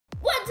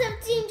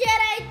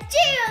Teamjedi,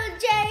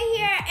 GioTheJedi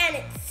here, and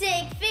it's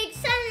SigFig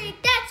Sunday.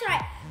 That's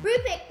right, we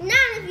picked 9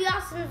 of you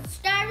awesome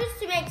subscribers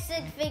to make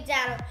SigFigs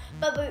out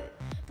of.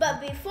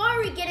 But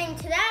before we get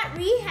into that,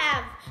 we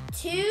have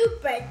 2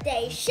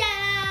 birthday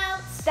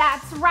shout-outs.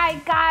 That's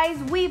right, guys.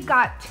 We've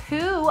got 2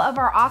 of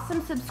our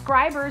awesome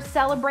subscribers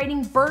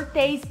celebrating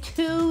birthdays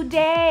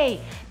today.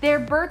 Their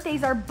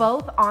birthdays are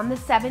both on the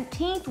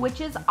 17th,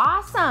 which is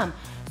awesome.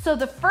 So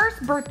the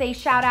first birthday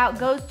shout out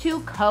goes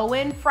to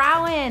Cohen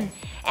Frowen.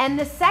 And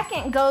the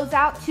second goes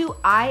out to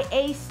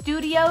IA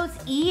Studios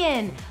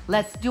Ian.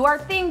 Let's do our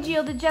thing,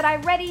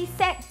 GioTheJedi. Ready,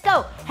 set,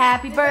 go.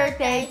 Happy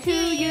birthday to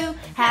you.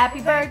 Happy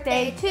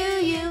birthday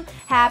to you.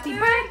 Happy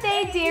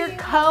birthday, dear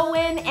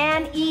Cohen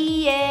and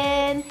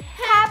Ian.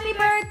 Happy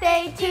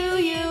birthday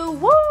to you.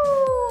 Woo!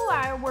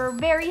 We're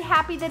very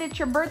happy that it's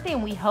your birthday,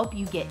 and we hope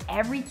you get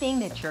everything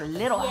that your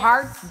little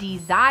hearts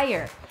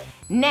desire.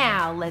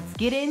 Now, let's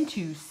get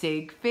into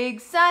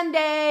SigFig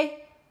Sunday.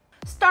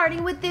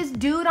 Starting with this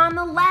dude on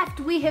the left,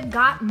 we have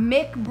got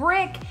Mick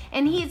Brick,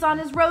 and he's on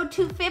his road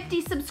to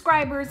 50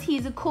 subscribers.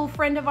 He's a cool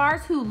friend of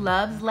ours who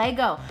loves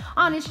Lego.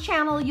 On his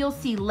channel, you'll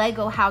see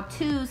Lego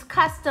how-tos,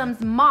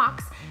 customs,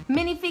 mocks,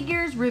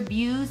 minifigures,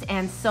 reviews,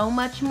 and so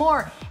much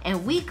more.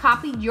 And we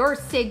copied your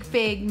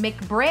SigFig,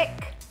 Mick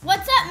Brick.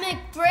 What's up, Mick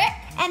Brick?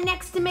 And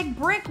next to Mick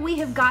Brick, we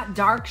have got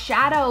Dark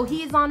Shadow.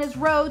 He is on his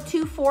road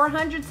to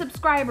 400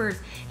 subscribers.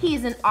 He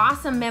is an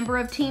awesome member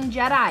of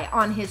Teamjedi.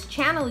 On his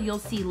channel, you'll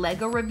see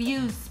Lego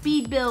reviews,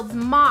 speed builds,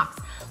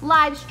 mocks,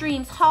 live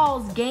streams,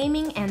 hauls,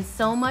 gaming, and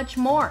so much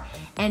more.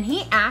 And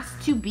he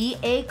asked to be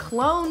a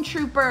clone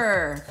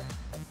trooper.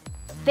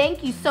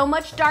 Thank you so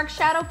much, Dark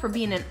Shadow, for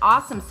being an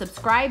awesome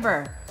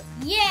subscriber.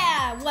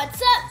 Yeah, what's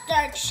up,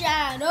 Dark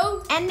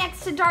Shadow? And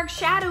next to Dark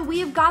Shadow, we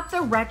have got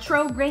the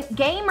Retro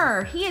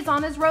Gamer. He is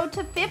on his road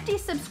to 50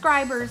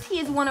 subscribers. He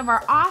is one of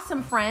our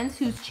awesome friends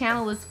whose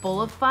channel is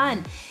full of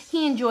fun.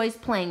 He enjoys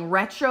playing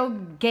retro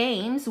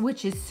games,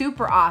 which is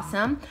super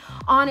awesome.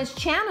 On his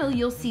channel,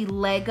 you'll see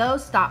Lego,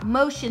 stop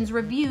motions,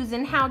 reviews,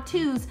 and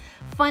how-tos,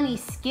 funny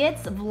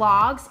skits,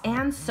 vlogs,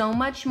 and so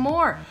much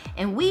more.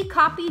 And we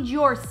copied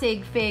your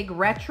SigFig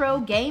Retro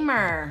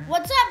Gamer.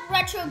 What's up,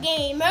 Retro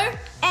Gamer?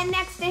 And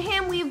next to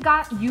him, we've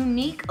got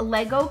Unique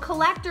Lego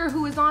Collector,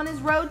 who is on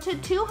his road to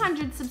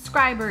 200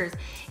 subscribers.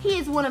 He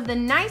is one of the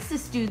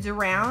nicest dudes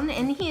around,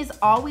 and he is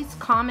always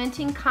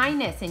commenting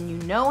kindness, and you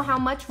know how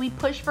much we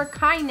push for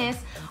kindness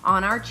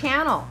on our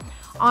channel.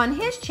 On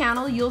his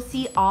channel, you'll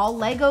see all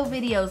Lego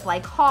videos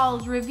like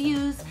hauls,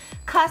 reviews,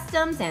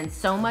 customs, and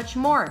so much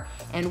more.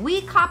 And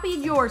we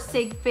copied your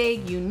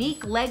SigFig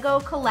Unique Lego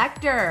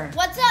Collector.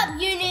 What's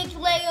up, Unique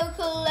Lego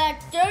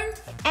Collector?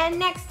 And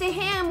next to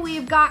him,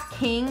 we've got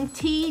King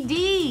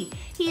TD.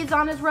 He is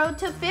on his road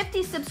to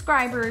 50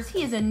 subscribers.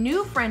 He is a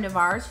new friend of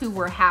ours who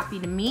we're happy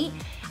to meet.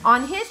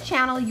 On his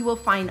channel, you will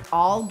find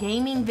all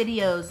gaming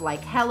videos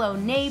like Hello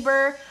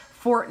Neighbor,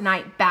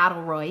 Fortnite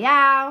Battle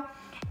Royale,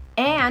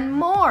 and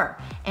more.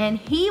 And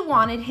he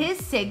wanted his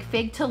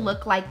SigFig to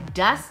look like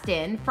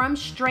Dustin from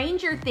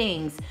Stranger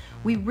Things.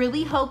 We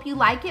really hope you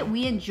like it.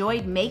 We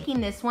enjoyed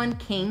making this one,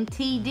 King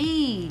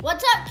TD.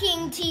 What's up,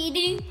 King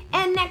TD?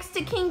 And next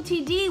to King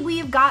TD,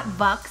 we've got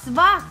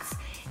Vux.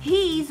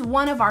 He's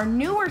one of our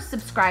newer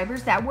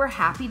subscribers that we're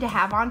happy to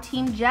have on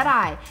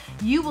Teamjedi.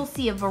 You will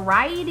see a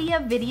variety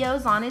of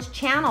videos on his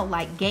channel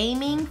like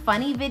gaming,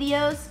 funny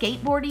videos,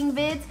 skateboarding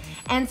vids,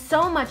 and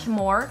so much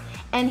more.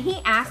 And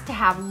he asked to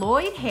have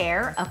Lloyd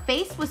hair, a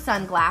face with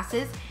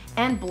sunglasses,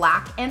 and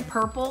black and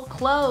purple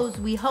clothes.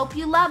 We hope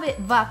you love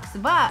it, Vux.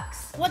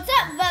 What's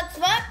up,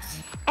 Vux?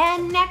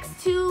 And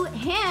next to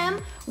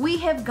him, we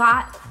have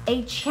got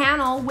a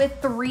channel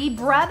with 3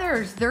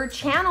 brothers. Their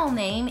channel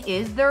name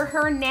is the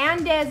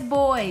Hernandez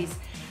Boys.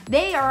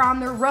 They are on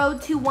the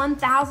road to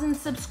 1,000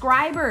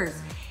 subscribers.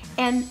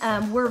 And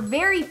we're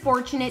very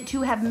fortunate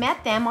to have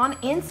met them on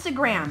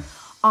Instagram.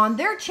 On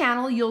their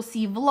channel, you'll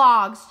see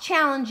vlogs,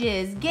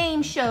 challenges,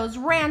 game shows,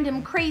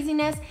 random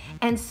craziness,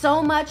 and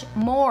so much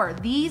more.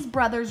 These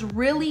brothers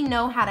really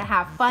know how to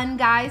have fun,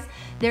 guys.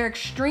 They're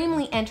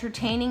extremely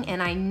entertaining,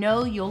 and I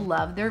know you'll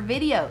love their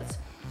videos.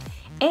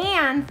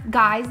 And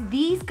guys,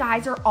 these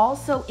guys are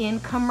also in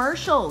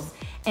commercials,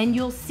 and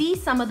you'll see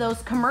some of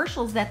those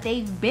commercials that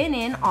they've been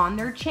in on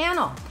their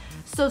channel.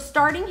 So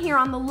starting here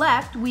on the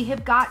left, we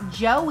have got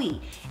Joey,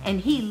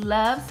 and he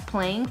loves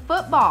playing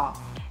football.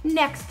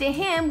 Next to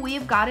him,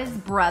 we've got his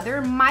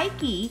brother,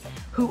 Mikey,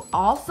 who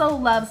also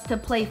loves to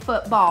play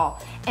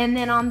football. And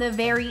then on the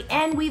very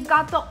end, we've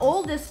got the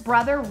oldest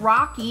brother,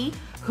 Rocky,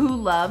 who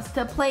loves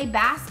to play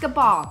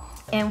basketball.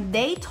 And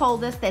they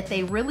told us that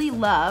they really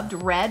loved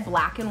red,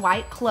 black, and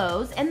white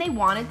clothes, and they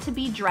wanted to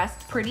be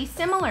dressed pretty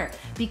similar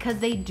because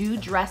they do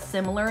dress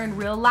similar in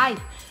real life.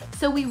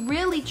 So we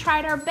really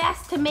tried our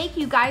best to make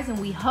you guys, and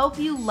we hope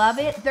you love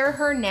it. They're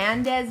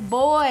Hernandez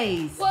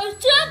Boys.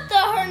 What's up, the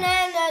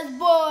Hernandez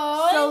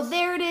Boys? So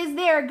there it is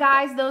there,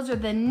 guys. Those are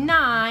the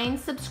 9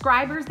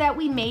 subscribers that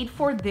we made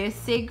for this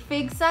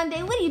SigFig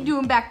Sunday. What are you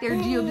doing back there,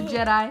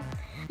 GioTheJedi?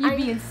 You're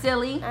being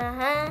silly.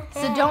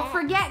 So don't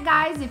forget. forget,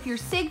 guys, if your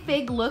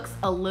SigFig looks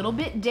a little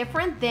bit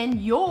different than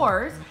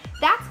yours,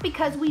 that's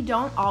because we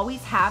don't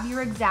always have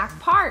your exact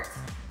parts.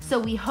 So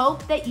we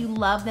hope that you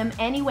love them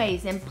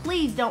anyways. And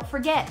please don't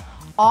forget,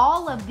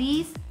 all of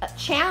these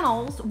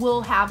channels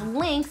will have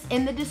links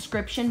in the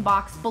description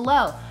box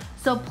below.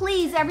 So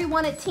please,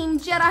 everyone at Team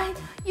Jedi,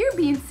 you're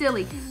being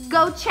silly.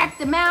 Go check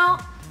them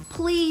out.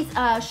 Please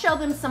show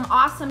them some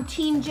awesome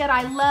Team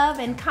Jedi love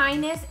and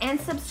kindness and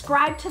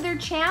subscribe to their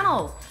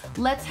channels.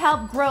 Let's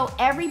help grow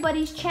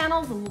everybody's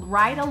channels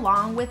right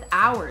along with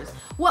ours.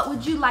 What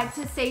would you like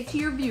to say to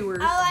your viewers?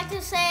 I would like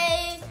to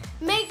say,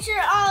 make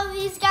sure all of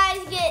these guys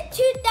get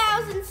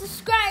 2,000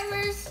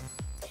 subscribers.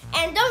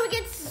 And don't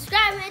forget to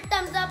subscribe and hit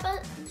thumbs up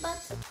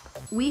button.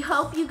 We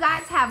hope you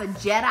guys have a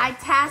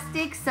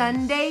Jedi-tastic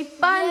Sunday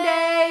fun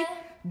day.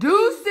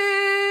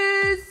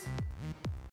 Deuces!